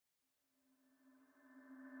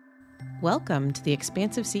Welcome to the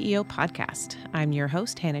Expansive CEO podcast. I'm your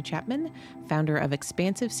host, Hannah Chapman, founder of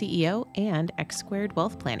Expansive CEO and X Squared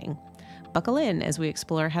Wealth Planning. Buckle in as we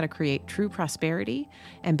explore how to create true prosperity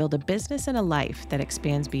and build a business and a life that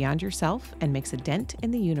expands beyond yourself and makes a dent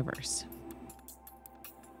in the universe.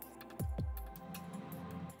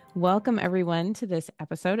 Welcome, everyone, to this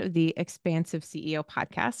episode of the Expansive CEO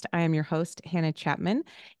podcast. I am your host, Hannah Chapman,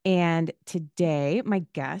 and today my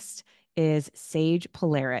guest is Sage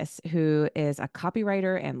Polaris, who is a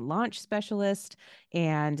copywriter and launch specialist.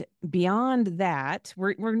 And beyond that,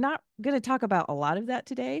 we're not going to talk about a lot of that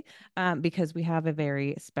today because we have a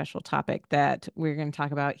very special topic that we're going to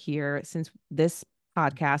talk about here, since this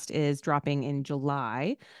podcast is dropping in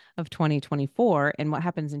July of 2024. And what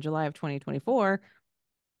happens in July of 2024?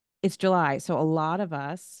 It's July. So a lot of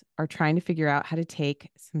us are trying to figure out how to take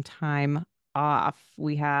some time off.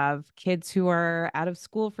 We have kids who are out of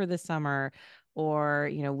school for the summer,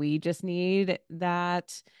 or, we just need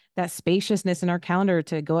that spaciousness in our calendar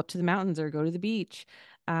to go up to the mountains or go to the beach.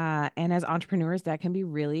 And as entrepreneurs, that can be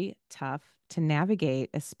really tough to navigate,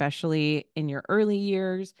 especially in your early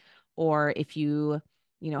years, or if you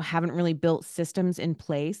haven't really built systems in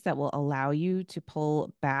place that will allow you to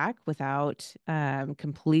pull back without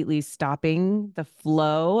completely stopping the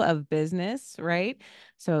flow of business, right?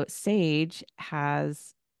 So Sage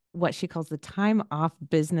has what she calls the time off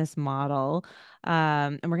business model.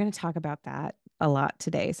 And we're going to talk about that a lot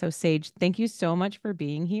today. So Sage, thank you so much for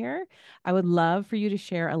being here. I would love for you to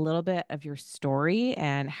share a little bit of your story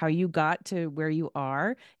and how you got to where you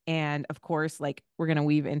are. And of course, we're going to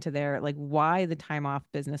weave into there, why the time off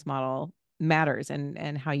business model matters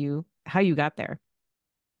and how you got there.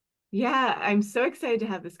 Yeah, I'm so excited to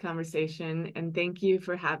have this conversation, and thank you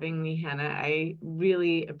for having me, Hannah. I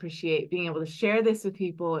really appreciate being able to share this with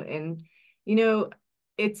people. And,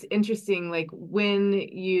 it's interesting, like when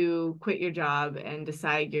you quit your job and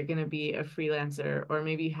decide you're going to be a freelancer, or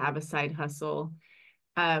maybe you have a side hustle,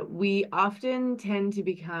 we often tend to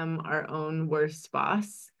become our own worst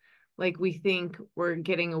boss. Like we think we're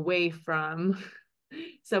getting away from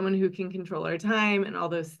someone who can control our time and all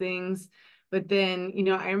those things. But then,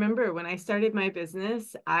 I remember when I started my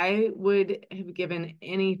business, I would have given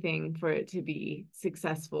anything for it to be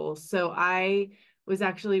successful. So I was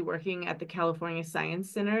actually working at the California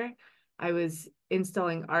Science Center. I was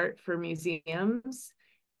installing art for museums,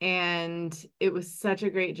 and it was such a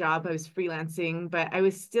great job. I was freelancing, but I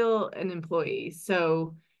was still an employee.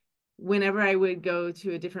 So whenever I would go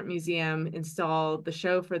to a different museum, install the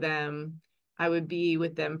show for them, I would be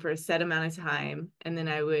with them for a set amount of time, and then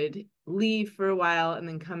I would leave for a while and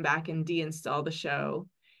then come back and deinstall the show.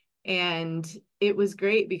 And it was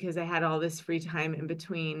great because I had all this free time in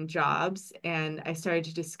between jobs, and I started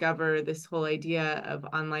to discover this whole idea of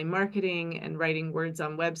online marketing and writing words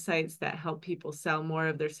on websites that help people sell more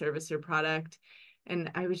of their service or product.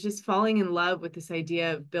 And I was just falling in love with this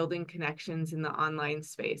idea of building connections in the online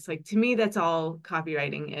space. Like, to me, that's all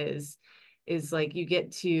copywriting is like you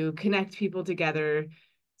get to connect people together.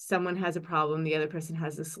 Someone has a problem, the other person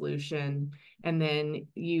has a solution, and then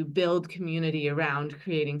you build community around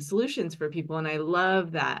creating solutions for people. And I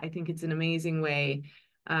love that. I think it's an amazing way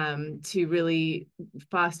to really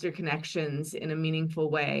foster connections in a meaningful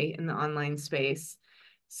way in the online space.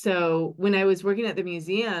 So when I was working at the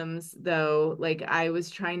museums, though, I was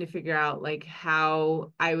trying to figure out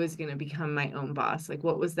how I was going to become my own boss. Like,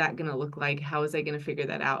 what was that going to look like? How was I going to figure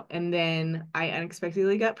that out? And then I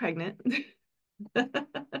unexpectedly got pregnant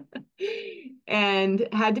and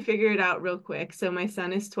had to figure it out real quick. So my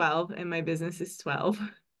son is 12 and my business is 12.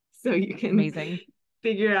 So you can Amazing.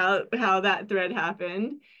 figure out how that thread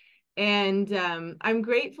happened. And I'm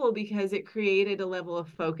grateful because it created a level of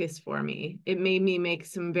focus for me. It made me make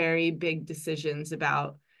some very big decisions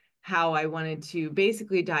about how I wanted to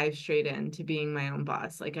basically dive straight into being my own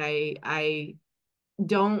boss. I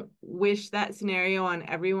don't wish that scenario on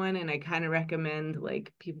everyone, and I kind of recommend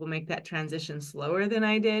people make that transition slower than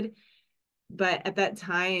I did. But at that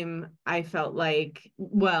time, I felt I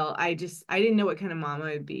didn't know what kind of mom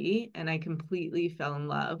I would be, and I completely fell in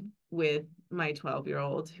love with my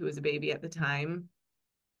 12-year-old, who was a baby at the time.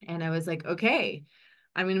 And I was like, okay,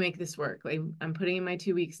 I'm going to make this work. Like, I'm putting in my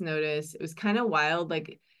 2 weeks notice. It was kind of wild.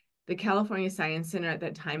 Like, the California Science Center at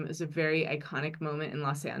that time, it was a very iconic moment in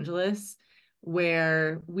Los Angeles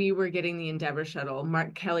where we were getting the Endeavor shuttle.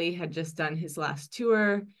 Mark Kelly had just done his last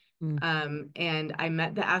tour. And I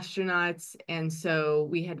met the astronauts. And so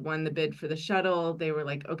we had won the bid for the shuttle. They were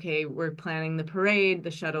like, okay, we're planning the parade.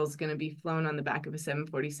 The shuttle's going to be flown on the back of a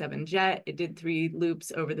 747 jet. It did 3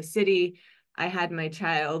 loops over the city. I had my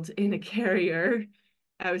child in a carrier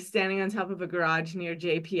I was standing on top of a garage near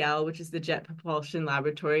JPL, which is the Jet Propulsion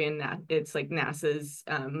Laboratory, and it's like NASA's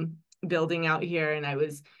building out here. And I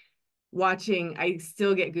was watching, I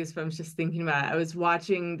still get goosebumps just thinking about it. I was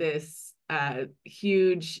watching this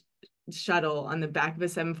huge shuttle on the back of a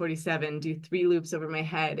 747 do 3 loops over my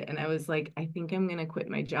head. And I was like, I think I'm going to quit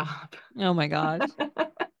my job. Oh my gosh.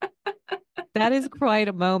 That is quite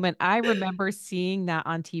a moment. I remember seeing that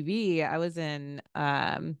on TV. I was in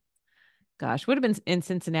gosh, would have been in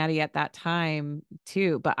Cincinnati at that time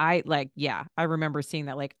too. But I like, yeah, I remember seeing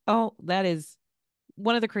that like, oh, that is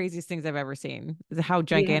one of the craziest things I've ever seen is how Yeah.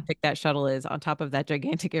 gigantic that shuttle is on top of that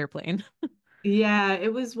gigantic airplane. Yeah,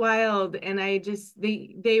 it was wild. And I just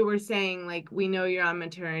they were saying like, we know you're on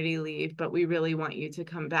maternity leave, but we really want you to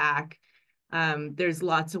come back. There's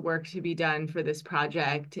lots of work to be done for this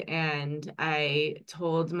project. And I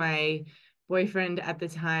told my boyfriend at the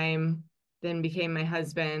time, then became my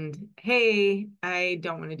husband, hey, I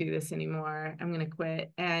don't want to do this anymore. I'm going to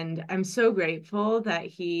quit. And I'm so grateful that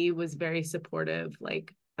he was very supportive,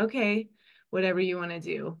 like, okay, whatever you want to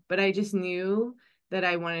do. But I just knew that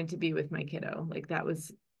I wanted to be with my kiddo. Like that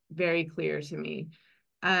was very clear to me.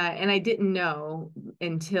 And I didn't know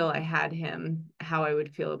until I had him how I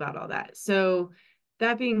would feel about all that. So,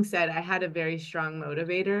 that being said, I had a very strong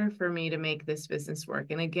motivator for me to make this business work.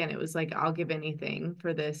 And again, it was like, I'll give anything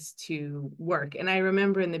for this to work. And I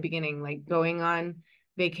remember in the beginning, like going on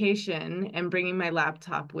vacation and bringing my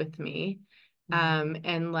laptop with me, Mhm.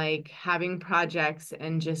 and like having projects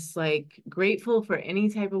and just like grateful for any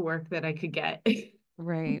type of work that I could get.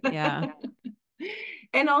 Right. Yeah.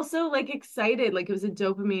 And also like excited, like it was a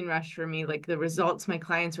dopamine rush for me, like the results my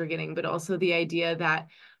clients were getting, but also the idea that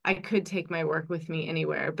I could take my work with me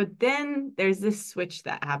anywhere. But then there's this switch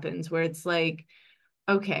that happens where it's like,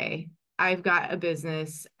 okay, I've got a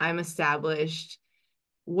business, I'm established.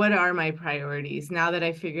 What are my priorities now that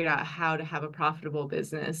I figured out how to have a profitable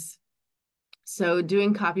business? So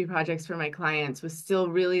doing copy projects for my clients was still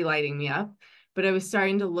really lighting me up, but I was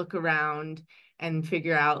starting to look around and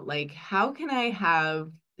figure out like how can I have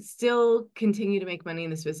still continue to make money in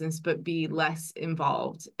this business but be less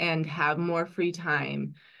involved and have more free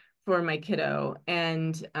time for my kiddo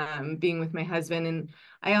and being with my husband. And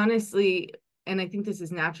I honestly, and I think this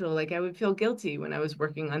is natural, like I would feel guilty when I was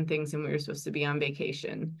working on things and we were supposed to be on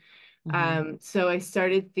vacation. Hmm. So I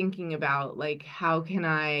started thinking about like how can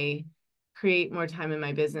I create more time in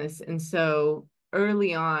my business. And so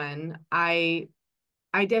early on,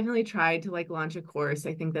 I definitely tried to like launch a course.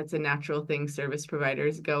 I think that's a natural thing service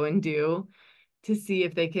providers go and do to see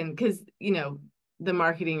if they can, because the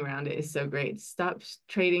marketing around it is so great. Stop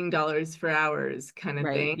trading dollars for hours kind of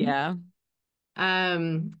Right. thing. Yeah.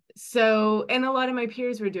 So, and a lot of my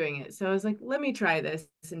peers were doing it. So I was like, let me try this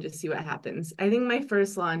and just see what happens. I think my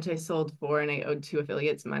first launch I sold four and I owed two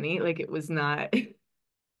affiliates money. Like it was not,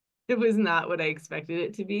 it was not what I expected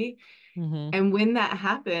it to be. Hmm. And when that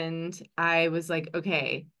happened, I was like,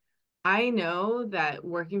 okay, I know that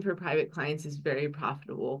working for private clients is very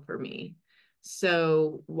profitable for me.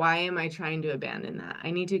 So why am I trying to abandon that?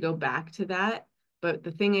 I need to go back to that. But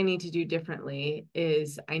the thing I need to do differently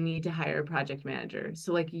is I need to hire a project manager.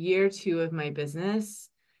 So, like year two of my business,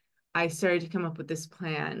 I started to come up with this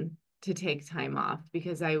plan to take time off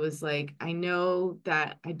because I was like, I know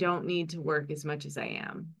that I don't need to work as much as I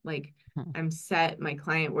am. Like, I'm set, my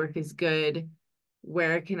client work is good.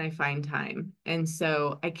 Where can I find time? And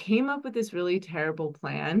so I came up with this really terrible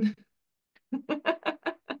plan.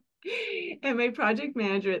 And my project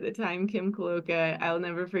manager at the time, Kim Koloka, I'll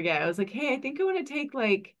never forget. I was like, hey, I think I want to take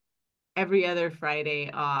like every other Friday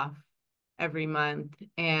off every month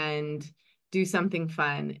and do something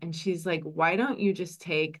fun. And she's like, why don't you just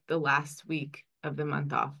take the last week of the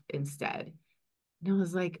month off instead? And I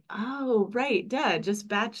was like, oh, right, duh, just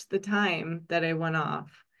batch the time that I went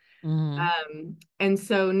off. Hmm. And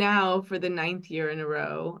so now for the ninth year in a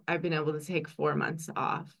row, I've been able to take 4 months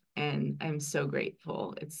off and I'm so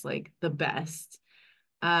grateful. It's like the best.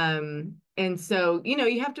 And so,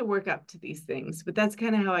 you have to work up to these things, but that's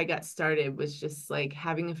kind of how I got started was just like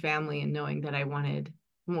having a family and knowing that I wanted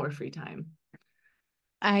more free time.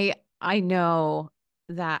 I know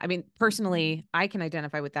that. I mean, personally, I can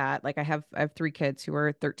identify with that. Like I have three kids who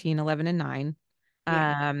are 13, 11, and 9.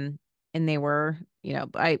 Yeah. Um, and they were,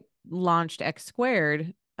 I launched X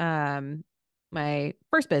Squared, my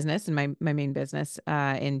first business and my main business,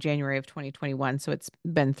 in January of 2021. So it's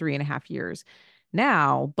been 3.5 years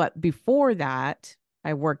now. But before that,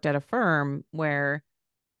 I worked at a firm where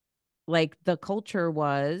like the culture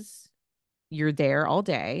was you're there all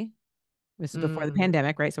day. This is before the Mm,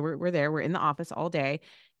 pandemic, right? So we're there, we're in the office all day.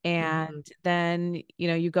 And Mm-hmm. then,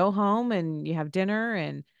 you go home and you have dinner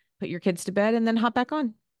and put your kids to bed and then hop back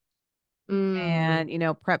on and,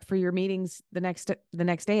 Mm. prep for your meetings the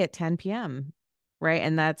next day at 10 p.m. Right.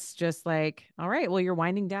 And that's just like, all right, well, you're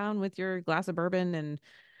winding down with your glass of bourbon and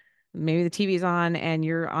maybe the TV's on and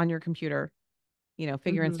you're on your computer,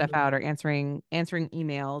 figuring stuff Mm-hmm. out or answering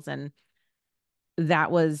emails. And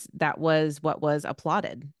that was what was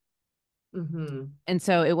applauded. Mm-hmm. And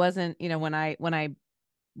so it wasn't, when I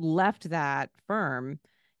left that firm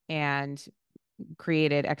and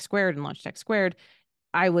created X squared and launched X squared,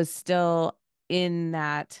 I was still in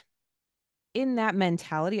that in that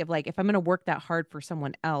mentality of like, if I'm going to work that hard for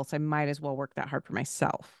someone else, I might as well work that hard for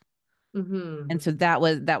myself. Mm-hmm. And so that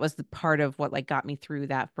was the part of what like got me through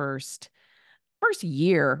that first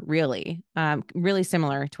year, really. Really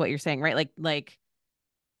similar to what you're saying, right? Like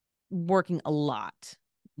working a lot,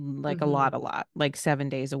 like a Mm-hmm. lot, like 7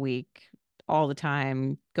 days a week, all the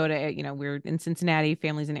time. Go to, we're in Cincinnati,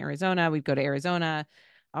 families in Arizona. We'd go to Arizona.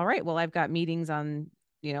 All right, well, I've got meetings on,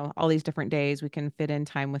 all these different days. We can fit in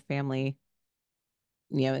time with family,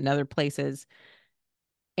 in other places.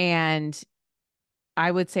 And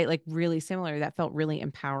I would say like really similar. That felt really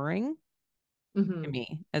empowering to Mm-hmm.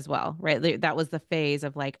 me as well, right? That was the phase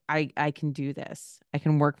of like, I can do this. I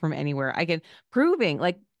can work from anywhere. I can proving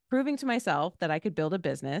to myself that I could build a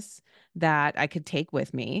business that I could take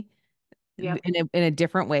with me Yep. in a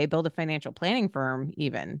different way, build a financial planning firm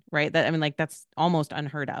even, right? That I mean, like that's almost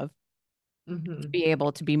unheard of to Mm-hmm. be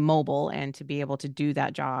able to be mobile and to be able to do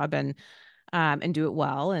that job and do it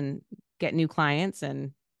well and get new clients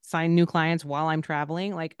and sign new clients while I'm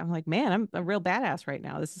traveling. Like I'm like, man, I'm a real badass right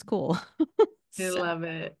now. This is cool. I So, love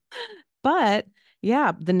it. but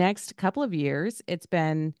yeah, the next couple of years, it's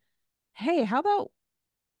been, hey, how about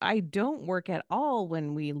I don't work at all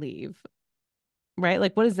when we leave, right?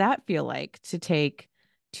 Like, what does that feel like to take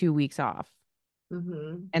 2 weeks off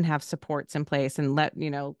Mm-hmm. and have supports in place and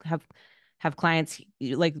have clients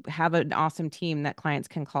like have an awesome team that clients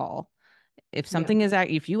can call. If Yep. something is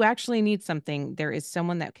if you actually need something, there is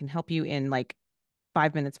someone that can help you in like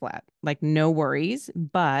 5 minutes flat. Like no worries,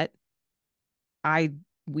 but I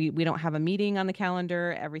we don't have a meeting on the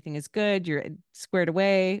calendar. Everything is good. You're squared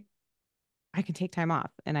away. I can take time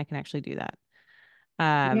off and I can actually do that.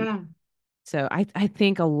 Um, Yeah. so I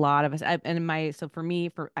think a lot of us and my so for me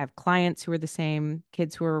for I have clients who are the same,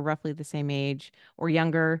 kids who are roughly the same age or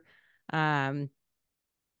younger, um,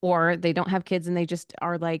 or they don't have kids and they just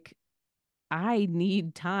are like, I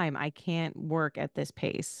need time. I can't work at this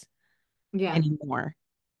pace Yeah. anymore.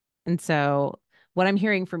 And so what I'm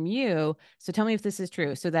hearing from you, so tell me if this is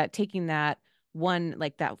true. So that taking that one,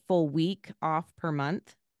 like that full week off per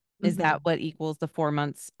month, is that Mm-hmm. what equals the 4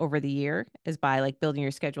 months over the year? Is by like building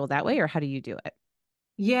your schedule that way, or how do you do it?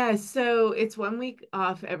 Yeah, so it's 1 week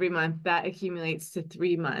off every month. That accumulates to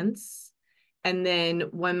 3 months, and then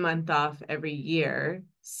 1 month off every year.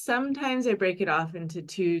 Sometimes I break it off into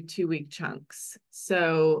two-week chunks.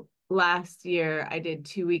 So last year I did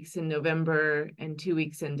 2 weeks in November and 2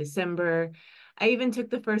 weeks in December. I even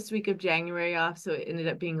took the first week of January off, so it ended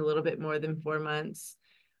up being a little bit more than 4 months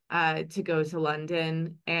to go to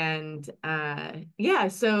London. And yeah,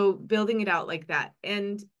 so building it out like that.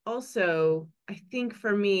 And also, I think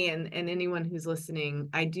for me and anyone who's listening,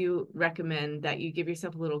 I do recommend that you give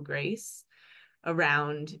yourself a little grace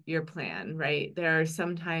around your plan, right? There are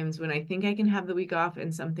some times when I think I can have the week off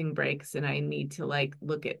and something breaks and I need to like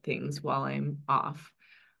look at things while I'm off.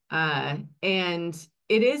 And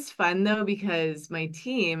it is fun though, because my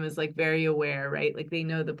team is like very aware, right? Like they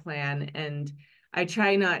know the plan, and I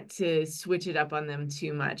try not to switch it up on them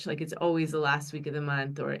too much. Like it's always the last week of the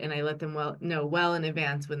month, and I let them know well in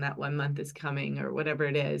advance when that 1 month is coming or whatever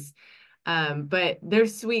it is. But they're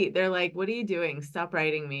sweet. They're like, "What are you doing? Stop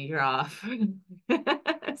writing me. You're off."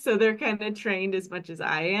 So they're kind of trained as much as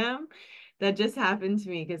I am. That just happened to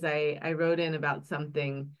me because I wrote in about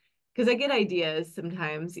something, because I get ideas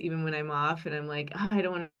sometimes even when I'm off and I'm like, oh, I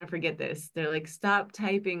don't want to forget this. They're like, stop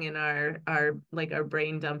typing in our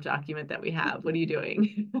brain dump document that we have. What are you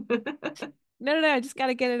doing? No, no, no, I just got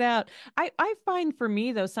to get it out. I find for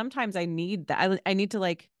me though, sometimes I need that. I need to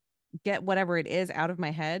like get whatever it is out of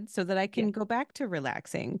my head so that I Yeah. can go back to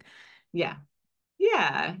relaxing. Yeah.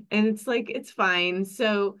 Yeah. And it's like it's fine.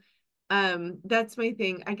 So that's my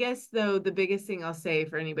thing. I guess though the biggest thing I'll say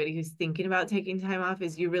for anybody who's thinking about taking time off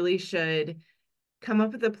is you really should come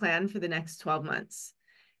up with a plan for the next 12 months.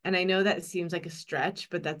 And I know that seems like a stretch,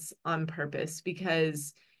 but that's on purpose,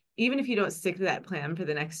 because even if you don't stick to that plan for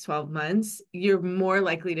the next 12 months, you're more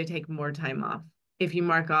likely to take more time off if you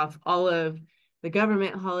mark off all of the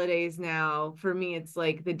government holidays now. For me, it's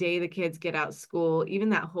like the day the kids get out of school, even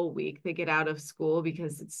that whole week they get out of school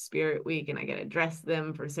because it's Spirit Week and I got to dress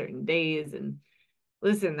them for certain days. And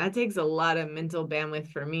listen, that takes a lot of mental bandwidth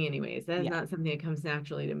for me anyways. That is Yeah. not something that comes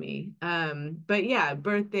naturally to me. But yeah,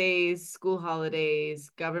 birthdays, school holidays,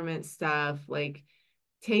 government stuff, like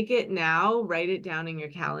take it now, write it down in your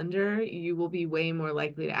calendar. You will be way more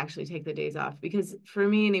likely to actually take the days off. Because for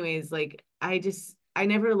me, anyways, like I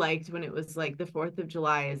never liked when it was like the 4th of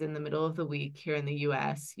July is in the middle of the week here in the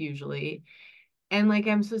US, usually. And like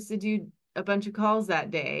I'm supposed to do a bunch of calls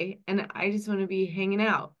that day. And I just want to be hanging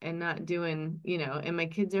out and not doing, and my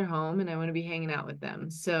kids are home and I want to be hanging out with them.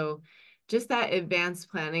 So just that advanced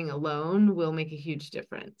planning alone will make a huge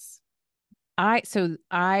difference.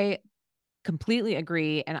 I completely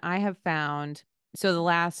agree. And I have found, so the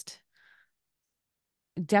last,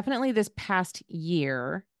 definitely this past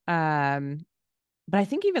year, but I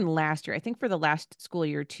think even last year, I think for the last school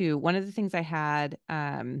year too, one of the things I had,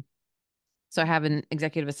 so I have an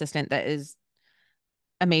executive assistant that is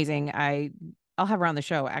amazing. I'll have her on the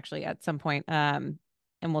show actually at some point, and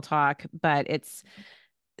we'll talk. But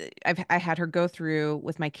I had her go through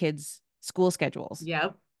with my kids' school schedules.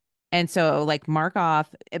 Yep. And so like mark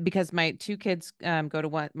off because my two kids go to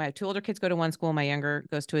one, my two older kids go to one school, my younger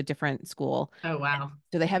goes to a different school. Oh, wow.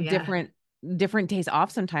 So they have Yeah. different days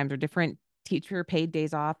off sometimes or different teacher paid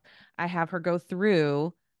days off. I have her go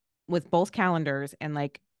through with both calendars and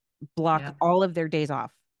like block Yep. all of their days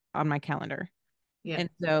off on my calendar. Yep. And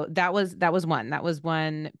so that was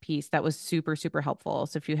one piece that was super, super helpful.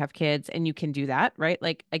 So if you have kids and you can do that, right?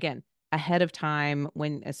 Like again, ahead of time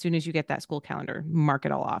when as soon as you get that school calendar, mark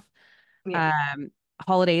it all off. Yeah. Um,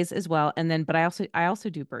 holidays as well. And then, but I also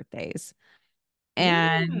do birthdays.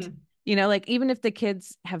 And, Yeah. like even if the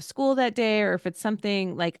kids have school that day or if it's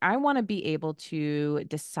something like I want to be able to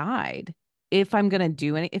decide if I'm going to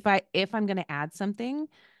do any, if I'm going to add something,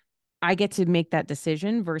 I get to make that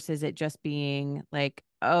decision versus it just being like,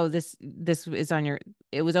 oh, this is on your,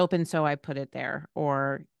 it was open, so I put it there,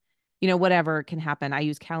 or whatever can happen. I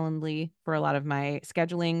use Calendly for a lot of my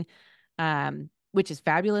scheduling, which is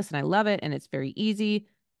fabulous, and I love it, and it's very easy.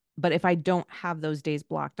 But if I don't have those days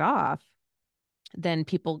blocked off, then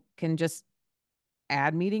people can just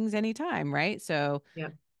add meetings anytime, right? So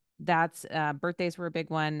Yep. that's birthdays were a big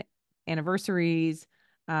one, anniversaries,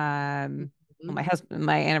 well, my Mhm. husband,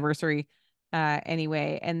 my anniversary,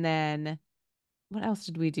 anyway. And then what else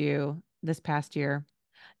did we do this past year?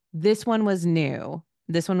 This one was new.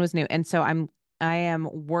 This one was new. And so I am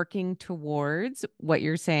working towards what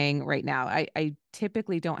you're saying right now. I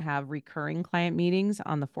typically don't have recurring client meetings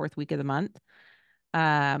on the fourth week of the month.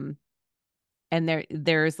 Um, and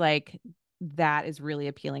there's like that is really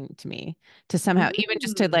appealing to me to somehow even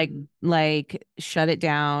just to Mm. like shut it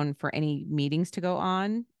down for any meetings to go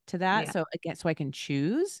on to that. Yeah. So again, so I can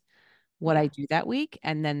choose what I Yeah. do that week.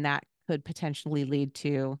 And then that could potentially lead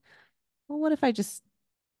to, well, what if I just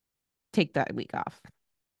take that week off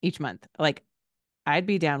each month? Like I'd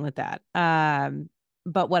be down with that.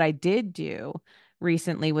 But what I did do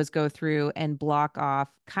recently was go through and block off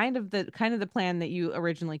kind of the plan that you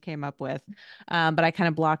originally came up with. But I kind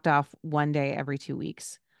of blocked off one day every 2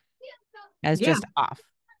 weeks as Yeah.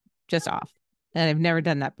 just off. And I've never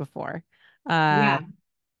done that before. Uh, Yeah.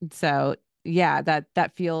 so yeah,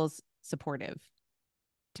 that feels supportive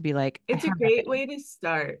to be like, I It's a have that great day. way to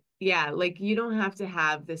start. Yeah, like you don't have to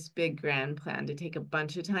have this big grand plan to take a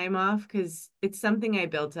bunch of time off because it's something I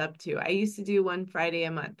built up to. I used to do one Friday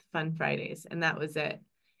a month, Fun Fridays, and that was it.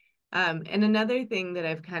 And another thing that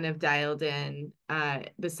I've kind of dialed in,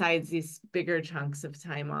 besides these bigger chunks of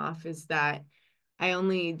time off, is that I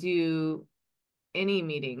only do any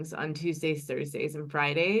meetings on Tuesdays, Thursdays, and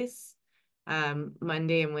Fridays.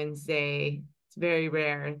 Monday and Wednesday, it's very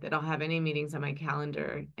rare that I'll have any meetings on my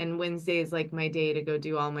calendar. And Wednesday is like my day to go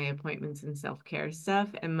do all my appointments and self-care stuff.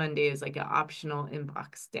 And Monday is like an optional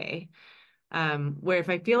inbox day. Where if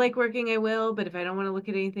I feel like working, I will, but if I don't want to look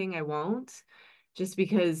at anything, I won't. Just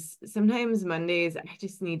because sometimes Mondays I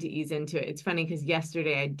just need to ease into it. It's funny because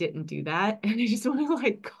yesterday I didn't do that and I just want to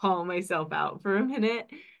like call myself out for a minute.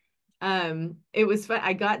 It was fun.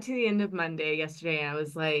 I got to the end of Monday yesterday and I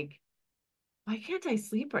was like, why can't I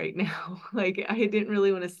sleep right now? Like I didn't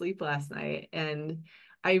really want to sleep last night. And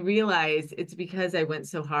I realized it's because I went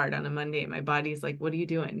so hard on a Monday and my body's like, what are you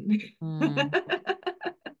doing? Mm,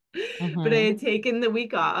 But I hmm had taken the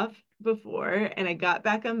week off before and I got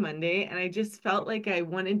back on Monday and I just felt like I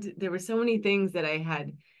wanted to, there were so many things that I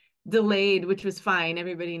had delayed, which was fine.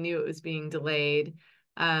 Everybody knew it was being delayed.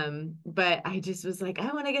 But I just was like,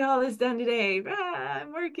 I want to get all this done today.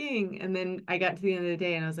 I'm working. And then I got to the end of the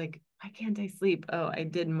day and I was like, why can't I sleep? Oh, I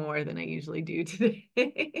did more than I usually do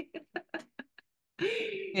today.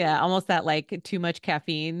 Yeah, almost that like too much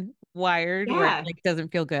caffeine wired where it Yeah, like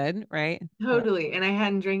doesn't feel good, right? totally. And I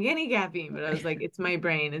hadn't drank any caffeine, but I was like, it's my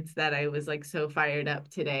brain. It's that I was like so fired up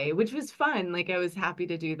today, which was fun. Like I was happy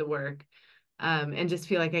to do the work, and just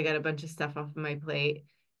feel like I got a bunch of stuff off of my plate.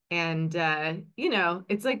 And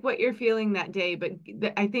it's like what you're feeling that day. But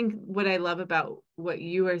I think what I love about what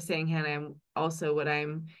you are saying, Hannah, and also what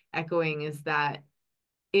I'm echoing is that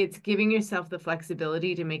it's giving yourself the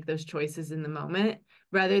flexibility to make those choices in the moment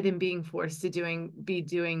rather than being forced to be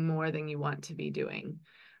doing more than you want to be doing.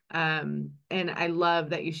 And I love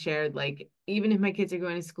that you shared, like, even if my kids are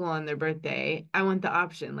going to school on their birthday, I want the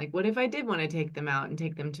option. Like, what if I did want to take them out and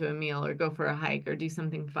take them to a meal or go for a hike or do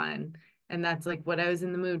something fun? And that's like what I was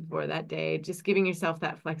in the mood for that day. Just giving yourself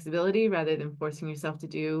that flexibility rather than forcing yourself to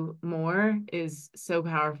do more is so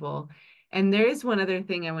powerful. And there is one other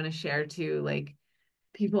thing I want to share too. Like,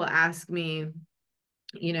 people ask me,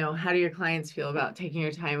 how do your clients feel about taking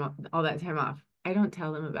your time, all that time off? I don't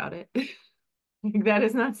tell them about it. That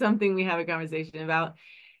is not something we have a conversation about.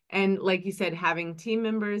 And like you said, having team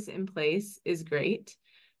members in place is great.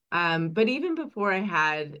 But even before I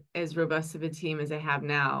had as robust of a team as I have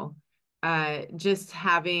now, just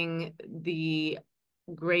having the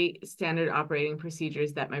great standard operating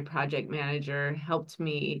procedures that my project manager helped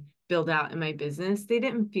me build out in my business, they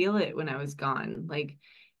didn't feel it when I was gone. Like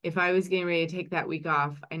if I was getting ready to take that week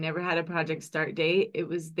off, I never had a project start date.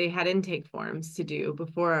 They had intake forms to do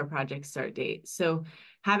before our project start date. So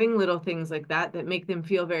having little things like that make them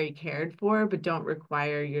feel very cared for, but don't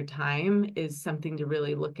require your time is something to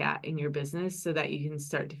really look at in your business so that you can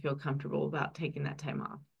start to feel comfortable about taking that time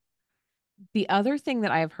off. The other thing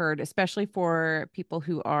that I've heard, especially for people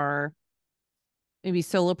who are maybe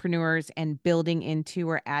solopreneurs and building into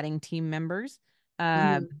or adding team members,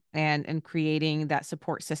 Mm-hmm. and creating that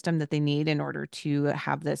support system that they need in order to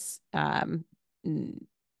have this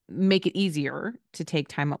make it easier to take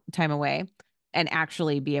time away and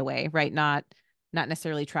actually be away, right? Not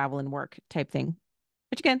necessarily travel and work type thing.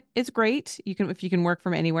 Which again, is great. You can if you can work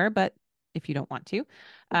from anywhere, but if you don't want to,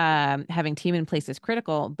 having team in place is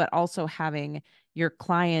critical, but also having your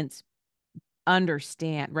clients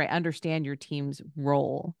understand your team's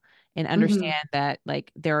role and Mm-hmm. understand that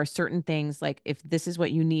like there are certain things like if this is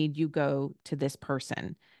what you need, you go to this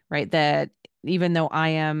person, right? That even though I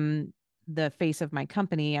am the face of my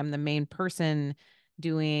company, I'm the main person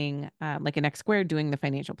doing like an X squared doing the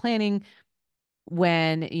financial planning.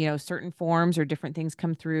 When, certain forms or different things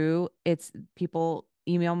come through, it's people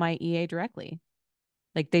email my EA directly.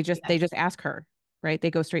 Like they just Yes. ask her, right?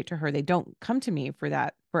 They go straight to her. They don't come to me for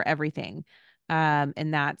that for everything.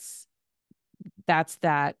 And that's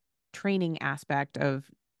that training aspect of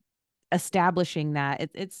establishing that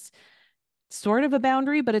it's sort of a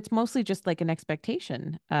boundary, but it's mostly just like an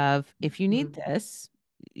expectation of if you need Mm-hmm. this,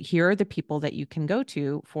 here are the people that you can go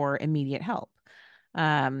to for immediate help.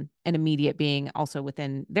 And immediate being also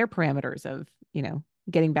within their parameters of,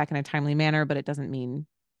 getting back in a timely manner, but it doesn't mean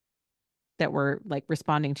that we're like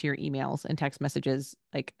responding to your emails and text messages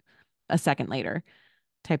like a second later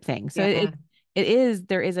type thing. So Yeah.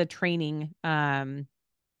 there is a training an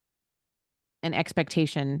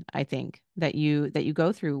expectation, I think, that you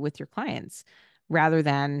go through with your clients rather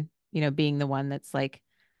than, being the one that's like,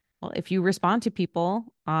 well, if you respond to people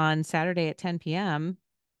on Saturday at 10 p.m.,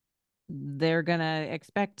 they're gonna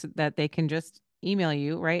expect that they can just email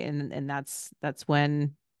you, right? And that's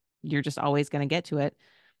when you're just always gonna get to it.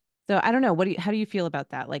 So I don't know. How do you feel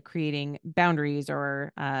about that? Like creating boundaries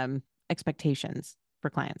or expectations for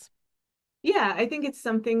clients? Yeah, I think it's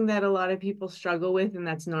something that a lot of people struggle with, and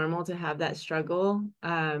that's normal to have that struggle,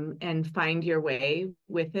 and find your way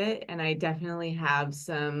with it. And I definitely have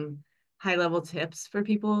some high level tips for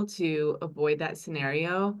people to avoid that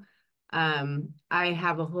scenario. I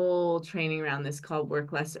have a whole training around this called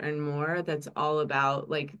Work Less, Earn More, that's all about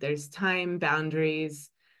like there's time boundaries,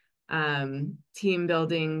 team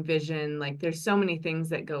building, vision. Like there's so many things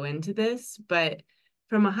that go into this, but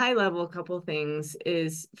from a high level, a couple things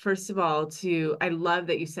is first of all, I love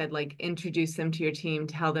that you said like introduce them to your team,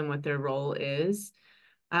 tell them what their role is.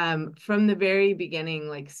 From the very beginning,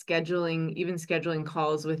 like even scheduling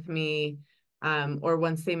calls with me, or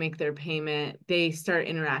once they make their payment, they start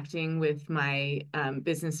interacting with my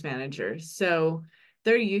business manager. So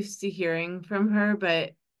they're used to hearing from her,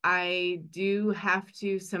 but I do have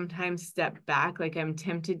to sometimes step back. Like I'm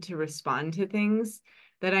tempted to respond to things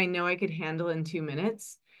that I know I could handle in 2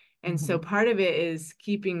 minutes. And so Mhm. part of it is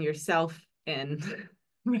keeping yourself in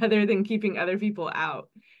rather than keeping other people out.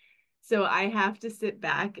 So I have to sit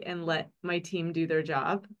back and let my team do their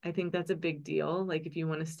job. I think that's a big deal. Like if you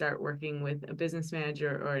want to start working with a business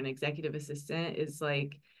manager or an executive assistant, is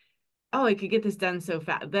like, oh, I could get this done so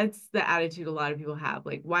fast. That's the attitude a lot of people have.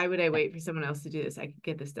 Like, why would I wait for someone else to do this? I could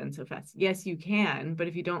get this done so fast. Yes, you can, but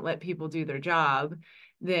if you don't let people do their job,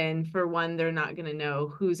 then for one, they're not going to know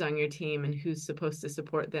who's on your team and who's supposed to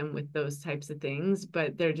support them with those types of things,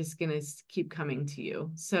 but they're just going to keep coming to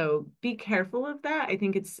you. So be careful of that. I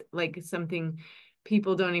think it's like something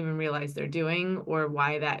people don't even realize they're doing or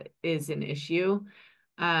why that is an issue.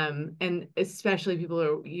 And especially people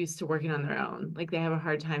who are used to working on their own, like they have a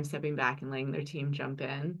hard time stepping back and letting their team jump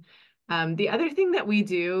in. The other thing that we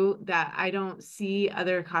do that I don't see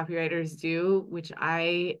other copywriters do, which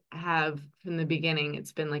I have from the beginning,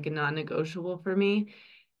 it's been like a non-negotiable for me,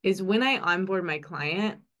 is when I onboard my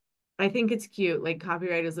client, I think it's cute. Like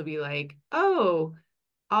copywriters will be like, oh,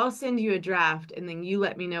 I'll send you a draft and then you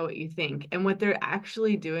let me know what you think. And what they're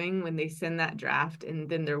actually doing when they send that draft and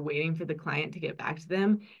then they're waiting for the client to get back to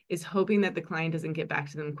them is hoping that the client doesn't get back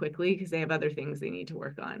to them quickly because they have other things they need to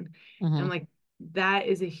work on. And I'm Hmm. like, that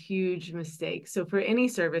is a huge mistake. So for any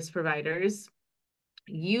service providers,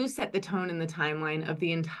 you set the tone and the timeline of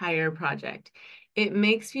the entire project. It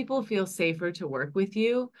makes people feel safer to work with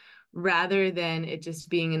you rather than it just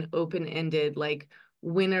being an open-ended, like,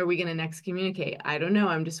 when are we going to next communicate? I don't know.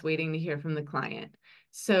 I'm just waiting to hear from the client.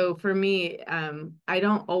 So for me, I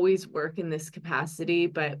don't always work in this capacity,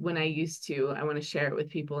 but when I used to, I want to share it with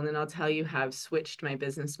people. And then I'll tell you how I've switched my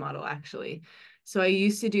business model actually. So I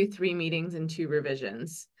used to do 3 meetings and 2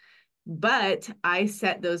 revisions. But I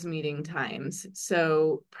set those meeting times.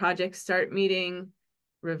 So project start meeting,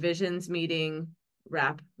 revisions meeting,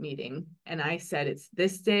 wrap meeting. And I said it's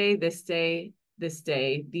this day, this day, this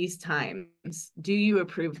day, these times. Do you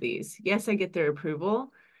approve these? Yes, I get their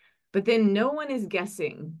approval. But then no one is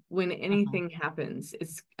guessing when anything happens.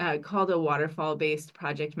 It's called a waterfall-based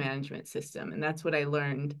project management system. And that's what I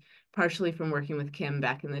learned partially from working with Kim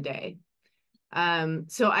back in the day.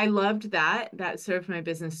 So I loved that. That served my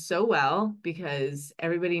business so well because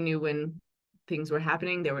everybody knew when things were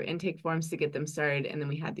happening. There were intake forms to get them started. And then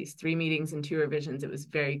we had these 3 meetings and 2 revisions. It was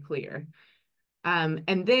very clear.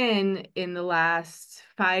 And then in the last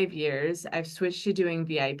 5 years, I've switched to doing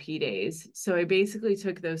VIP days. So I basically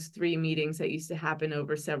took those 3 meetings that used to happen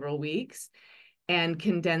over several weeks and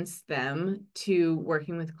condensed them to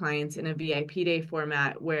working with clients in a VIP day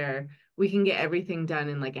format where we can get everything done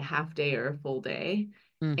in like a half day or a full day.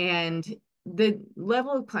 Mm. And the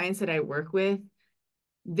level of clients that I work with,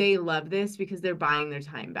 they love this because they're buying their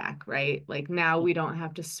time back, right? Like now we don't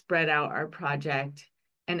have to spread out our project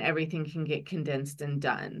and everything can get condensed and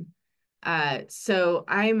done. So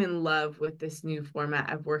I'm in love with this new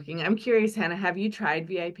format of working. I'm curious, Hannah, have you tried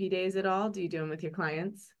VIP days at all? Do you do them with your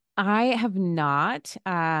clients? I have not.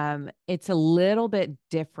 It's a little bit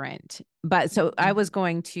different, but so I was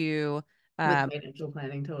going to, With um, financial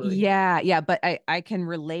planning, totally. yeah, but I can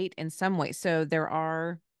relate in some way. So there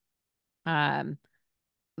are, um,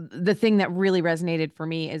 the thing that really resonated for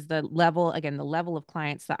me is the level, again, the level of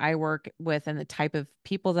clients that I work with and the type of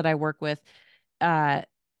people that I work with. Uh,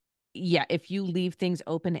 yeah, if you leave things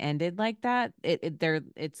open-ended like that,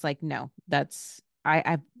 it's like, no, they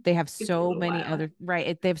have It's a so little many while. other,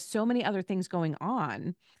 right. They have so many other things going on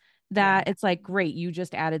Yeah. that it's like, great, you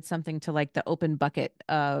just added something to like the open bucket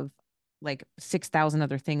of like 6,000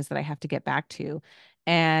 other things that I have to get back to.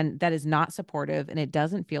 And that is not supportive and it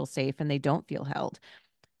doesn't feel safe and they don't feel held.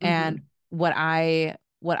 And Hmm. what I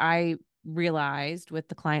realized with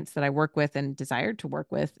the clients that I work with and desired to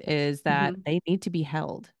work with is that Hmm. they need to be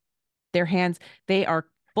held. Their hands, they are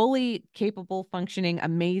fully capable, functioning,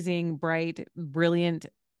 amazing, bright, brilliant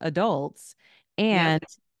adults. Yep. And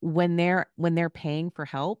when they're paying for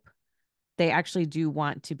help, they actually do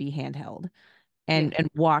want to be handheld Yeah. and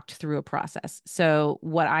walked through a process. So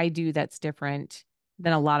what I do that's different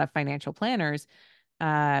than a lot of financial planners,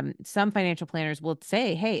 some financial planners will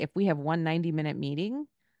say, hey, if we have one 90-minute meeting,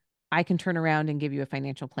 I can turn around and give you a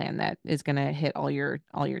financial plan that is going to hit all your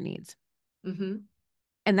needs. Hmm.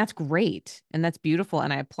 And that's great. And that's beautiful.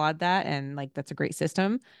 And I applaud that. And like, that's a great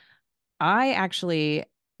system. I actually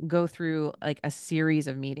go through like a series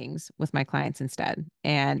of meetings with my clients instead.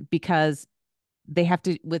 And because they have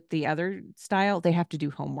to, with the other style, they have to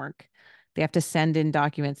do homework. They have to send in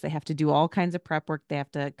documents. They have to do all kinds of prep work. They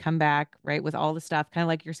have to come back, right, with all the stuff, kind of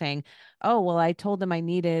like you're saying, oh, well, I told them I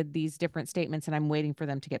needed these different statements and I'm waiting for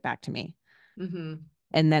them to get back to me. Hmm.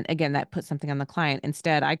 And then again, that puts something on the client.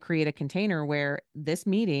 Instead, I create a container where this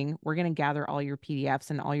meeting, we're going to gather all your PDFs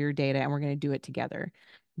and all your data and we're going to do it together.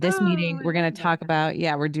 This Oh, meeting, I we're going love to that. talk about,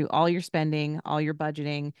 yeah, we're do all your spending, all your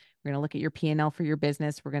budgeting. We're going to look at your P&L for your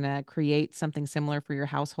business. We're going to create something similar for your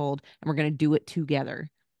household, and we're going to do it together.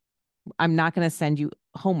 I'm not going to send you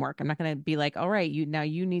homework. I'm not going to be like, all right, you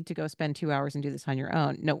need to go spend 2 hours and do this on your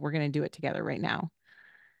own. No, we're going to do it together right now.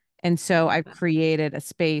 And I so love I've that. created a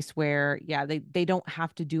space where, yeah, they don't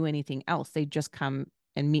have to do anything else. They just come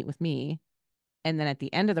and meet with me. And then at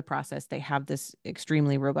the end of the process, they have this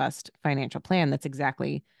extremely robust financial plan that's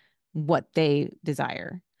exactly what they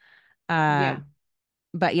desire. Uh, Yeah.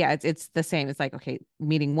 but yeah, it's the same. It's like, okay,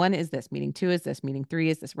 meeting one is this, meeting two is this, meeting three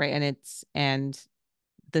is this, right? And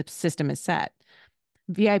the system is set.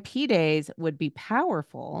 VIP days would be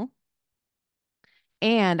powerful.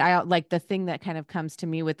 And I like the thing that kind of comes to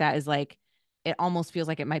me with that is like it almost feels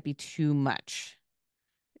like it might be too much,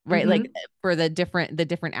 right? Like Mm-hmm. for the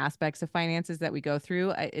different aspects of finances that we go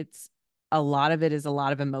through, it's a lot of it is a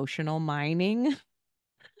lot of emotional mining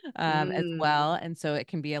as well. Mm. And so it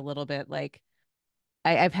can be a little bit like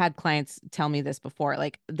I've had clients tell me this before,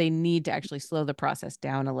 like they need to actually slow the process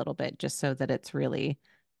down a little bit just so that it's really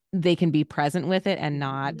they can be present with it and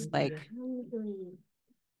not like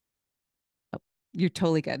you're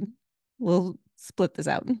totally good. We'll split this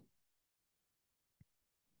out.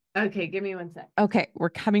 Okay, give me 1 sec. Okay, we're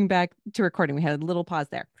coming back to recording. We had a little pause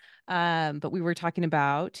there. But we were talking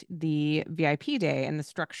about the VIP day and the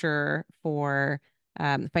structure for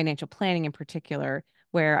financial planning in particular,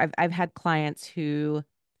 where I've had clients who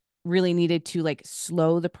really needed to like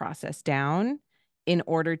slow the process down in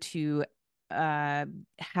order to uh,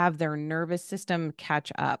 have their nervous system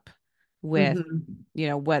catch up with Mm-hmm.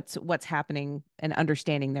 what's happening and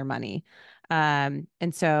understanding their money. And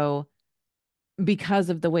so because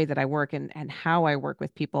of the way that I work and how I work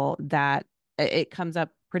with people, that it comes up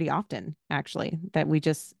pretty often, actually, that we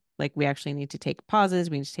just like we actually need to take pauses,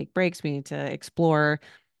 we need to take breaks, we need to explore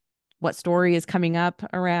what story is coming up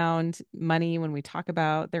around money when we talk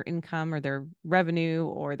about their income or their revenue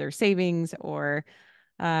or their savings or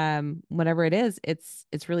whatever it is. It's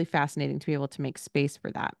really fascinating to be able to make space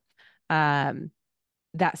for that. Um,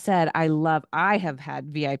 that said, I have had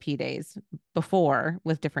VIP days before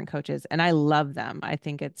with different coaches and I love them. I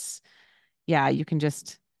think yeah, you can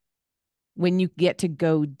just, when you get to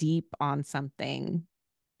go deep on something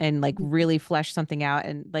and like really flesh something out,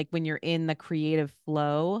 and like when you're in the creative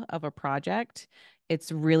flow of a project,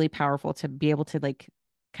 it's really powerful to be able to like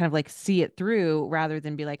kind of like see it through rather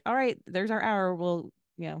than be like, all right, there's our hour. We'll,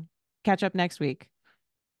 catch up next week.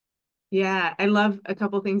 Yeah, I love a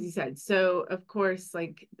couple things you said. So, of course,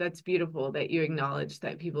 like that's beautiful that you acknowledge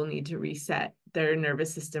that people need to reset their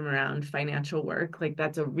nervous system around financial work. Like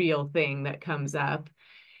that's a real thing that comes up.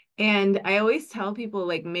 And I always tell people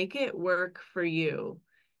like make it work for you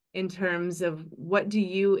in terms of what do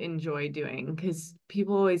you enjoy doing? Because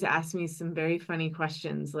people always ask me some very funny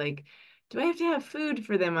questions like, do I have to have food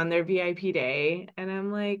for them on their VIP day? And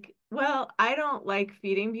I'm like, well, I don't like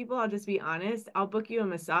feeding people. I'll just be honest. I'll book you a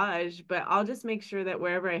massage, but I'll just make sure that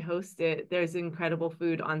wherever I host it, there's incredible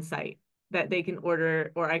food on site that they can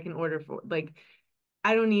order or I can order for. Like,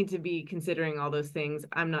 I don't need to be considering all those things.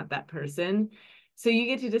 I'm not that person. So you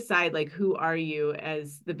get to decide like who are you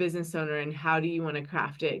as the business owner and how do you want to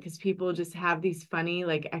craft it? Because people just have these funny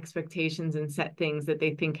like expectations and set things that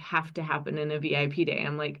they think have to happen in a VIP day.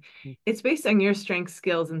 I'm like, it's based on your strengths,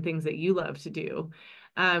 skills, and things that you love to do.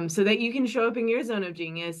 So that you can show up in your zone of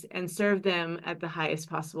genius and serve them at the highest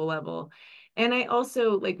possible level. And I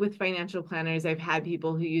also like with financial planners, I've had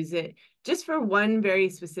people who use it just for one very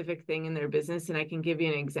specific thing in their business. And I can give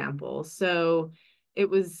you an example. So it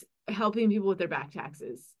was helping people with their back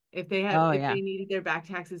taxes. Oh If yeah. they needed their back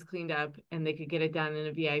taxes cleaned up and they could get it done in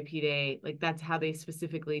a VIP day, like that's how they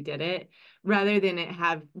specifically did it, rather than it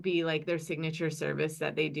have be like their signature service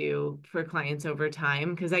that they do for clients over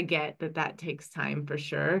time. Cause I get that that takes time for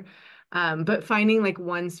sure. But finding like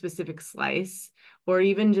one specific slice or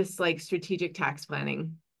even just like strategic tax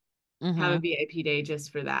planning, have a Mm-hmm. VIP day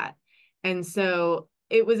just for that. And so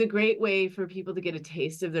it was a great way for people to get a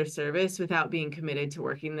taste of their service without being committed to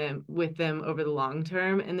working them with them over the long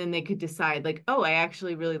term. And then they could decide like, oh, I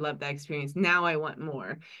actually really love that experience. Now I want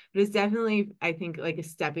more. But it's definitely, I think, like a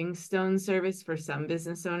stepping stone service for some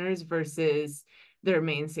business owners versus their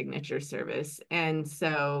main signature service. And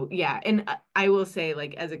so, yeah. And I will say,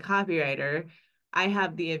 like, as a copywriter, I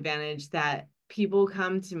have the advantage that people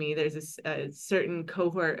come to me. There's a certain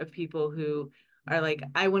cohort of people who are like,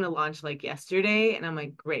 I want to launch like yesterday. And I'm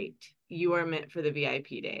like, great, you are meant for the VIP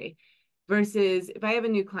day. Versus if I have a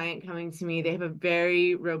new client coming to me, they have a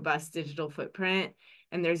very robust digital footprint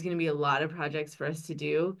and there's going to be a lot of projects for us to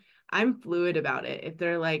do. I'm fluid about it. If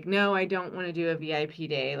they're like, no, I don't want to do a VIP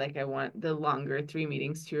day, like I want the longer 3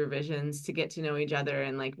 meetings, 2 revisions to get to know each other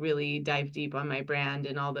and like really dive deep on my brand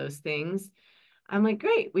and all those things. I'm like,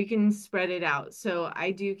 great, we can spread it out. So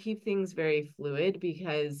I do keep things very fluid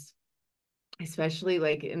because especially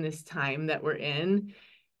like in this time that we're in,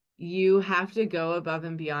 you have to go above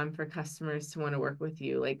and beyond for customers to want to work with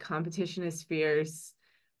you. Like competition is fierce.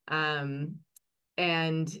 Um,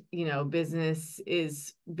 and business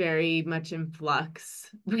is very much in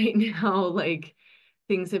flux right now. Like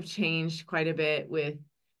things have changed quite a bit with,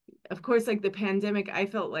 of course, like the pandemic. I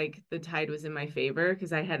felt like the tide was in my favor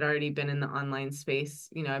because I had already been in the online space.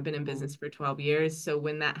 I've been in business for 12 years. So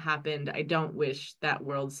when that happened, I don't wish that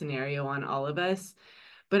world scenario on all of us.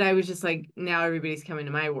 But I was just like, now everybody's coming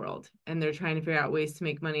to my world and they're trying to figure out ways to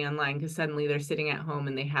make money online because suddenly they're sitting at home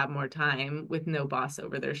and they have more time with no boss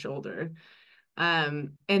over their shoulder. And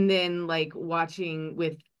then like watching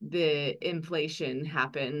with the inflation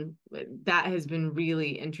happen, that has been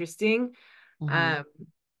really interesting. Mhm. Um,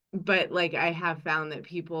 but like I have found that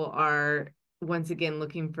people are once again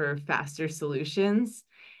looking for faster solutions.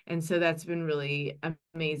 And so that's been really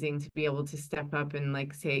amazing to be able to step up and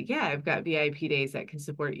like say, yeah, I've got VIP days that can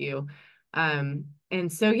support you. And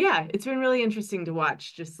so yeah, it's been really interesting to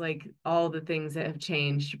watch just like all the things that have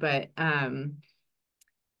changed. But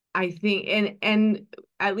I think and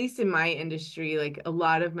at least in my industry, like a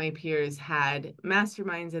lot of my peers had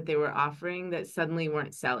masterminds that they were offering that suddenly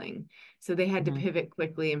weren't selling. So they had to Mhm. pivot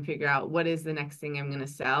quickly and figure out what is the next thing I'm going to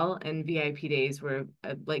sell. And VIP days were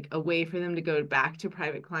like a way for them to go back to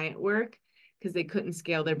private client work because they couldn't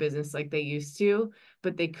scale their business like they used to,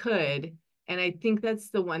 but they could. And I think that's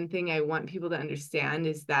the one thing I want people to understand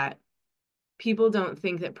is that people don't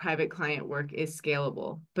think that private client work is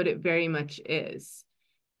scalable, but it very much is.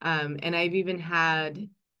 And I've even had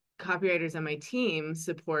copywriters on my team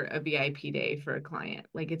support a VIP day for a client.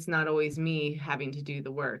 Like it's not always me having to do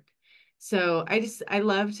the work. So I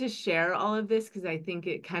love to share all of this because I think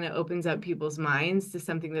it kind of opens up people's minds to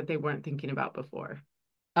something that they weren't thinking about before.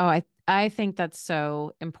 Oh, I think that's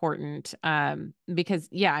so important. Because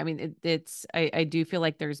yeah, I mean I do feel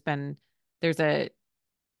like there's a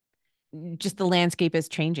just the landscape is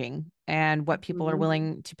changing and what people are Mhm.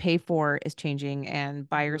 willing to pay for is changing and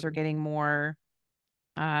buyers are Mhm. getting more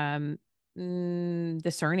um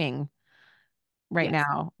discerning right Yes.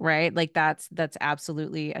 now, right? Like that's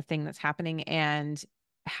absolutely a thing that's happening and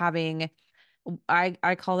having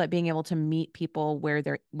I call that being able to meet people where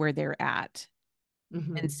they're at. And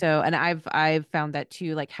Mhm. so, and I've found that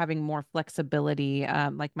too, like having more flexibility.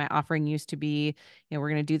 Like my offering used to be, we're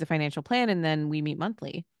going to do the financial plan and then we meet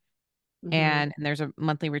monthly. Mhm. And there's a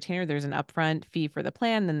monthly retainer, there's an upfront fee for the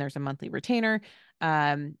plan, then there's a monthly retainer.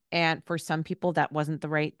 And for some people, that wasn't the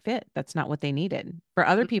right fit. That's not what they needed. For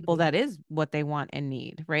other people, Mhm. that is what they want and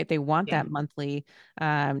need, right? They want Yeah. that monthly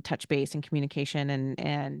touch base and communication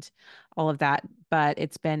and all of that. But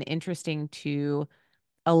it's been interesting to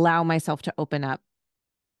allow myself to open up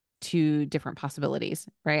to different possibilities,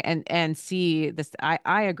 right? And see this.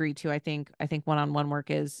 I agree too. I think one-on-one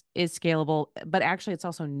work is scalable, but actually it's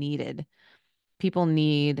also needed. People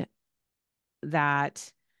need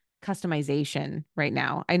that customization right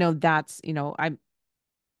now. I know that's,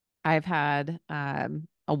 I've had a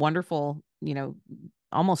wonderful,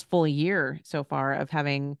 almost full year so far of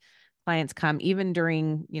having clients come even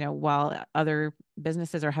during, while other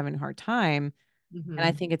businesses are having a hard time. And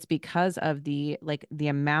I Mhm. think it's because of the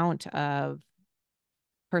amount of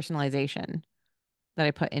personalization that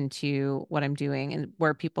I put into what I'm doing and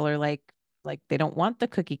where people are like they don't want the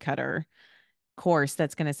cookie cutter course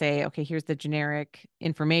that's going to say, okay, here's the generic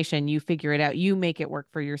information, you figure it out, you make it work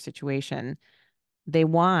for your situation. They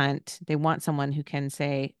want someone who can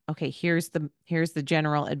say, okay, here's the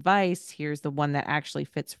general advice, here's the one that actually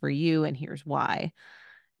fits for you and here's why.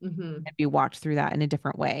 Mhm. And be walked through that in a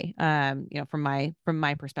different way. From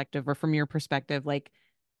my perspective or from your perspective, like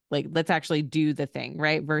let's actually do the thing,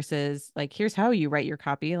 right? Versus like here's how you write your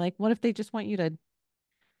copy. Like what if they just want you to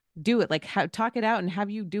do it, like talk it out and have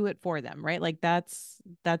you do it for them, right? Like that's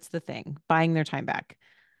the thing, buying their time back,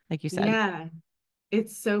 like you said. Yeah.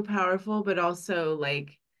 It's so powerful, but also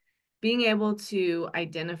like being able to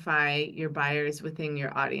identify your buyers within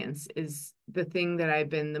your audience is the thing that I've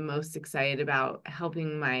been the most excited about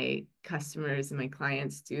helping my customers and my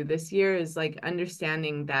clients do this year is like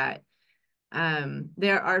understanding that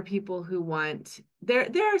there are people who want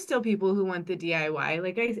there are still people who want the DIY.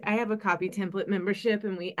 Like I have a copy template membership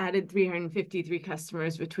and we added 353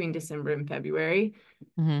 customers between December and February.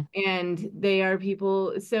 Hmm. And they are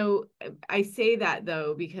people. So I say that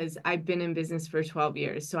though, because I've been in business for 12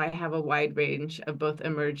 years. So I have a wide range of both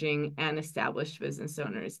emerging and established business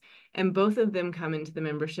owners. And both of them come into the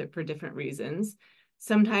membership for different reasons.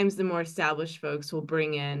 Sometimes the more established folks will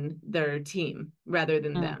bring in their team rather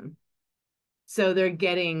than Mm. them. So they're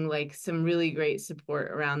getting like some really great support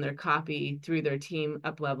around their copy through their team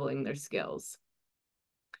up leveling their skills.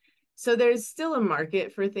 So there's still a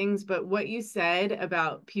market for things, but what you said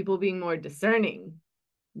about people being more discerning,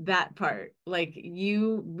 that part, like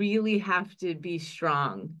you really have to be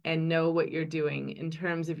strong and know what you're doing in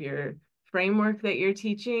terms of your framework that you're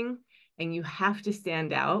teaching, and you have to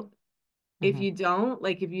stand out. If Hmm. you don't,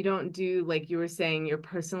 like if you don't do, like you were saying, your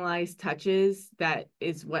personalized touches, that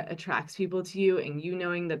is what attracts people to you, and you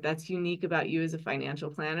knowing that that's unique about you as a financial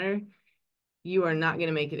planner, you are not going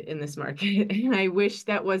to make it in this market. And I wish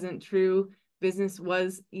that wasn't true. Business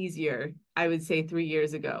was easier, I would say 3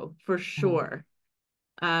 years ago, for Hmm. sure,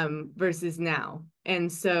 versus now.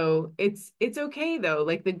 And so it's okay though.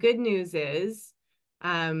 Like the good news is,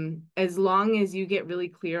 as long as you get really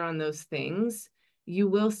clear on those things, you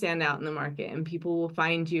will stand out in the market and people will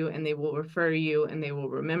find you and they will refer you and they will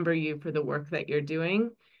remember you for the work that you're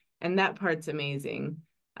doing. And that part's amazing.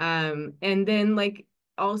 And then like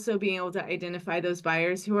also being able to identify those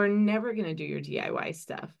buyers who are never going to do your DIY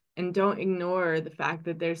stuff. And don't ignore the fact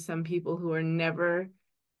that there's some people who are never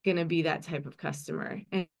going to be that type of customer,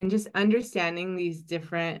 and just understanding these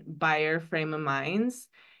different buyer frame of minds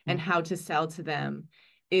and Mm. how to sell to them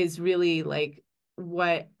is really like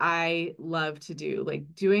what I love to do,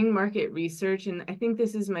 like doing market research. And I think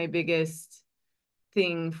this is my biggest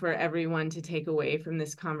thing for everyone to take away from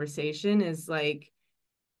this conversation is like,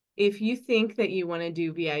 if you think that you want to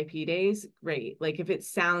do VIP days, great. Like if it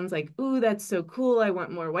sounds like, ooh, that's so cool. I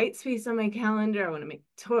want more white space on my calendar. I want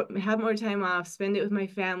to have more time off, spend it with my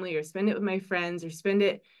family or spend it with my friends or spend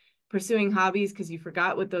it pursuing hobbies because you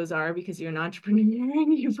forgot what those are because you're an entrepreneur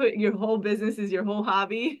and you put your whole business is your whole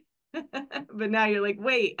hobby. But now you're like,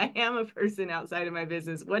 wait, I am a person outside of my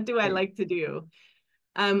business. What do I Right. like to do?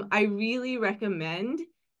 I really recommend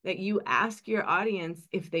that you ask your audience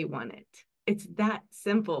if they want it. It's that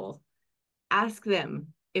simple. Ask them,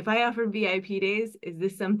 if I offer VIP days, is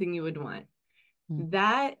this something you would want? Mm.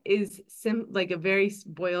 That is like a very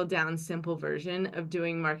boiled down, simple version of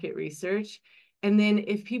doing market research. And then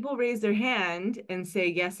if people raise their hand and say,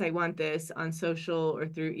 yes, I want this on social or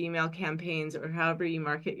through email campaigns or however you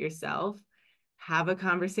market yourself, have a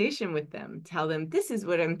conversation with them. Tell them, this is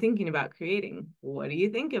what I'm thinking about creating. What do you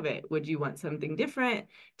think of it? Would you want something different?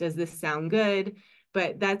 Does this sound good?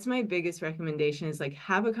 But that's my biggest recommendation is like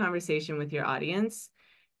have a conversation with your audience.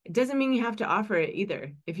 It doesn't mean you have to offer it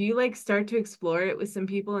either. If you like start to explore it with some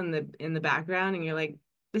people in the background and you're like,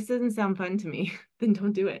 this doesn't sound fun to me, then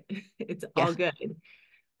don't do it. It's Yeah. all good.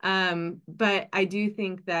 But I do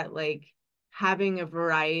think that like having a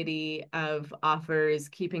variety of offers,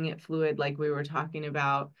 keeping it fluid, like we were talking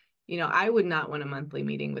about, I would not want a monthly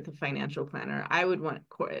meeting with a financial planner. I would want,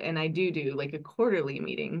 and I do like a quarterly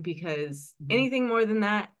meeting because Mhm. anything more than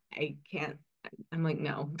that, I can't. I'm like,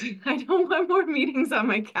 no, I don't want more meetings on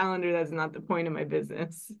my calendar. That's not the point of my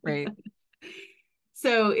business. Right.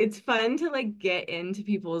 So it's fun to like get into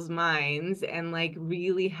people's minds and like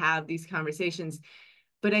really have these conversations.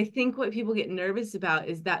 But I think what people get nervous about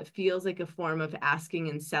is that feels like a form of asking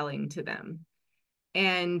and selling to them.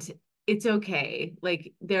 And it's okay.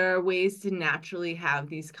 Like there are ways to naturally have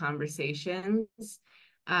these conversations.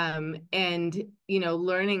 And,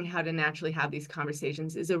 learning how to naturally have these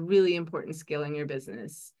conversations is a really important skill in your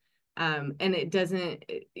business. And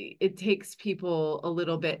it takes people a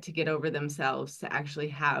little bit to get over themselves to actually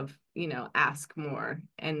have, ask more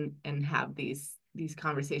and have these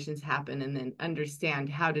conversations happen and then understand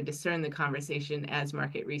how to discern the conversation as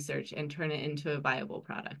market research and turn it into a viable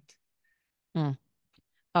product. Mm.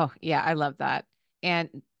 Oh, yeah, I love that. And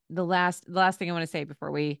the last thing I want to say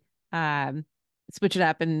before we um switch it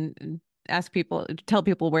up and ask people, tell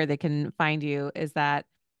people where they can find you is that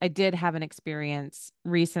I did have an experience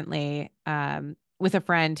recently with a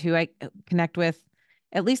friend who I connect with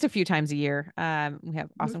at least a few times a year. We have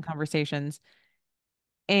awesome conversations,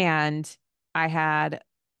 and I had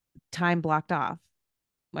time blocked off.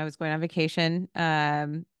 I was going on vacation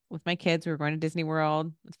with my kids. We were going to Disney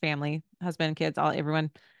World with family, husband, kids, all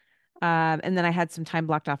everyone. And then I had some time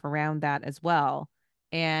blocked off around that as well.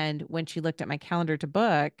 And when she looked at my calendar to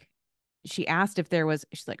book, she asked if there was,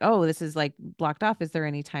 she's like, oh, this is like blocked off. Is there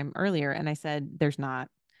any time earlier? And I said, there's not.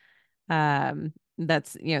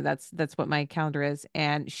 That's what my calendar is.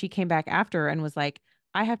 And she came back after and was like,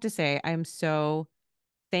 I have to say, I'm so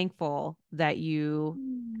thankful that you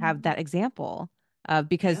have Mm. that example,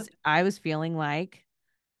 because Yep. I was feeling like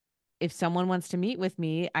if someone wants to meet with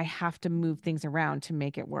me, I have to move things around to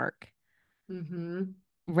make it work Mm-hmm.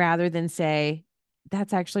 rather than say,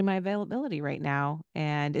 that's actually my availability right now.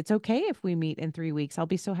 And it's okay if we meet in 3 weeks. I'll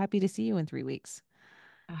be so happy to see you in 3 weeks.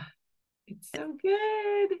 It's so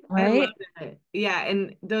good. I love Right. it. Yeah,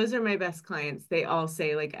 and those are my best clients. They all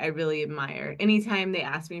say like I really admire. Anytime they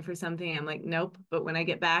ask me for something, I'm like, nope. But when I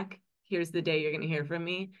get back, here's the day you're going to hear from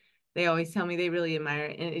me. They always tell me they really admire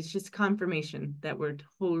it. And it's just confirmation that we're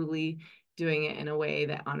totally doing it in a way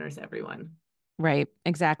that honors everyone. Right.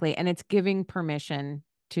 Exactly. And it's giving permission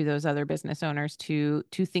to those other business owners to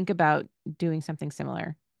think about doing something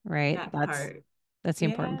similar. Right. That That's part. that's the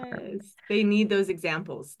important part. Yes. They need those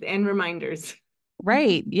examples and reminders.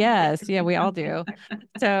 Right. Yes. Yeah, we all do.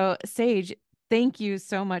 So, Sage, thank you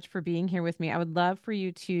so much for being here with me. I would love for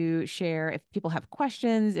you to share if people have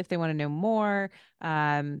questions, if they want to know more.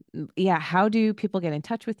 Yeah, how do people get in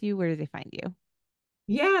touch with you? Where do they find you?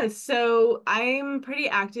 Yeah, so I'm pretty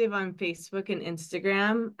active on Facebook and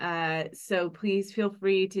Instagram. So please feel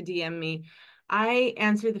free to DM me. I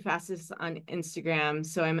answer the fastest on Instagram,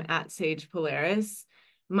 so I'm at Sage Polaris.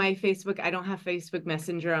 My Facebook, I don't have Facebook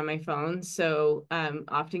Messenger on my phone, so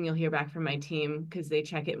often you'll hear back from my team because they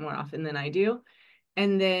check it more often than I do.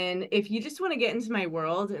 And then if you just want to get into my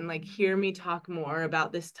world and like hear me talk more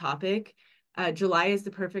about this topic, July is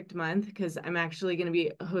the perfect month because I'm actually going to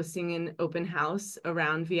be hosting an open house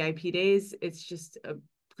around VIP days. It's just a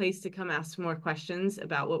place to come ask more questions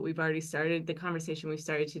about what we've already started, the conversation we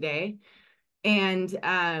started today. And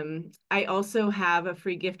I also have a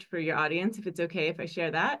free gift for your audience, if it's okay if I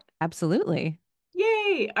share that. Absolutely.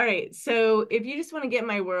 Yay. All right. So if you just want to get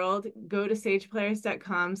my world, go to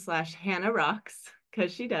sagepolaris.com/Hannah Rocks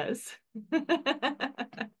because she does.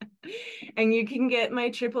 And you can get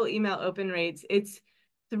my triple email open rates. It's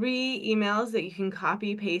 3 emails that you can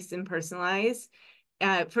copy, paste, and personalize.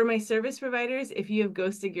 For my service providers, if you have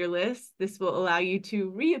ghosted your list, this will allow you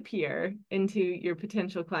to reappear into your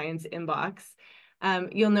potential client's inbox.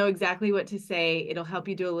 You'll know exactly what to say. It'll help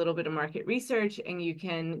you do a little bit of market research, and you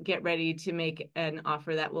can get ready to make an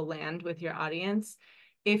offer that will land with your audience.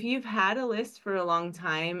 If you've had a list for a long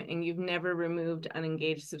time and you've never removed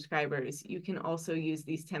unengaged subscribers, you can also use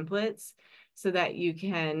these templates so that you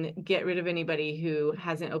can get rid of anybody who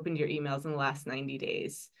hasn't opened your emails in the last 90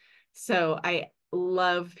 days. So I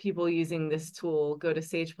love people using this tool. Go to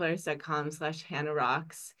sagepolaris.com/Hannah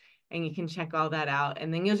Rocks and you can check all that out.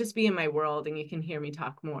 And then you'll just be in my world and you can hear me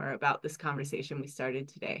talk more about this conversation we started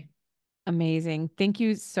today. Amazing. Thank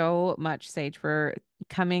you so much, Sage, for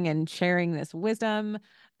coming and sharing this wisdom,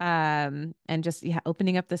 and just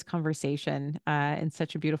opening up this conversation in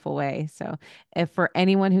such a beautiful way. So, if for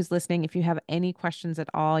anyone who's listening, if you have any questions at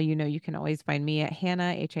all, you can always find me at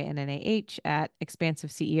Hannah, Hannah, at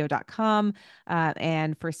expansiveceo.com.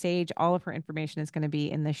 And for Sage, all of her information is going to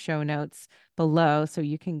be in the show notes below. So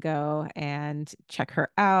you can go and check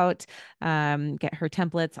her out, get her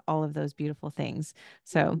templates, all of those beautiful things.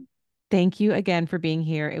 So, thank you again for being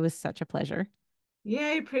here. It was such a pleasure. Yeah,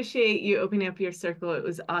 I appreciate you opening up your circle. It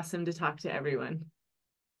was awesome to talk to everyone.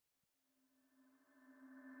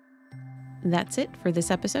 That's it for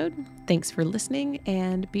this episode. Thanks for listening,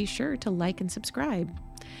 and be sure to like and subscribe.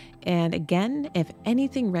 And again, if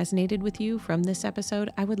anything resonated with you from this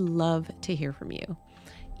episode, I would love to hear from you.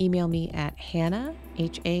 Email me at Hannah,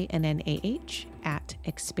 Hannah, at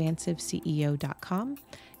expansiveceo.com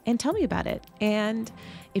and tell me about it. And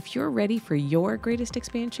if you're ready for your greatest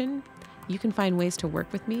expansion, you can find ways to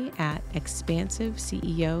work with me at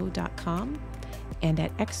expansiveceo.com and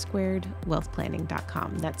at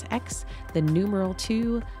x2wealthplanning.com. That's X, the numeral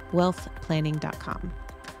 2, wealthplanning.com.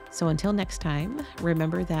 So until next time,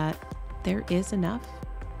 remember that there is enough,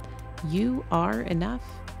 you are enough,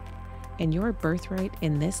 and your birthright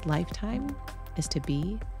in this lifetime is to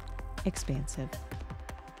be expansive.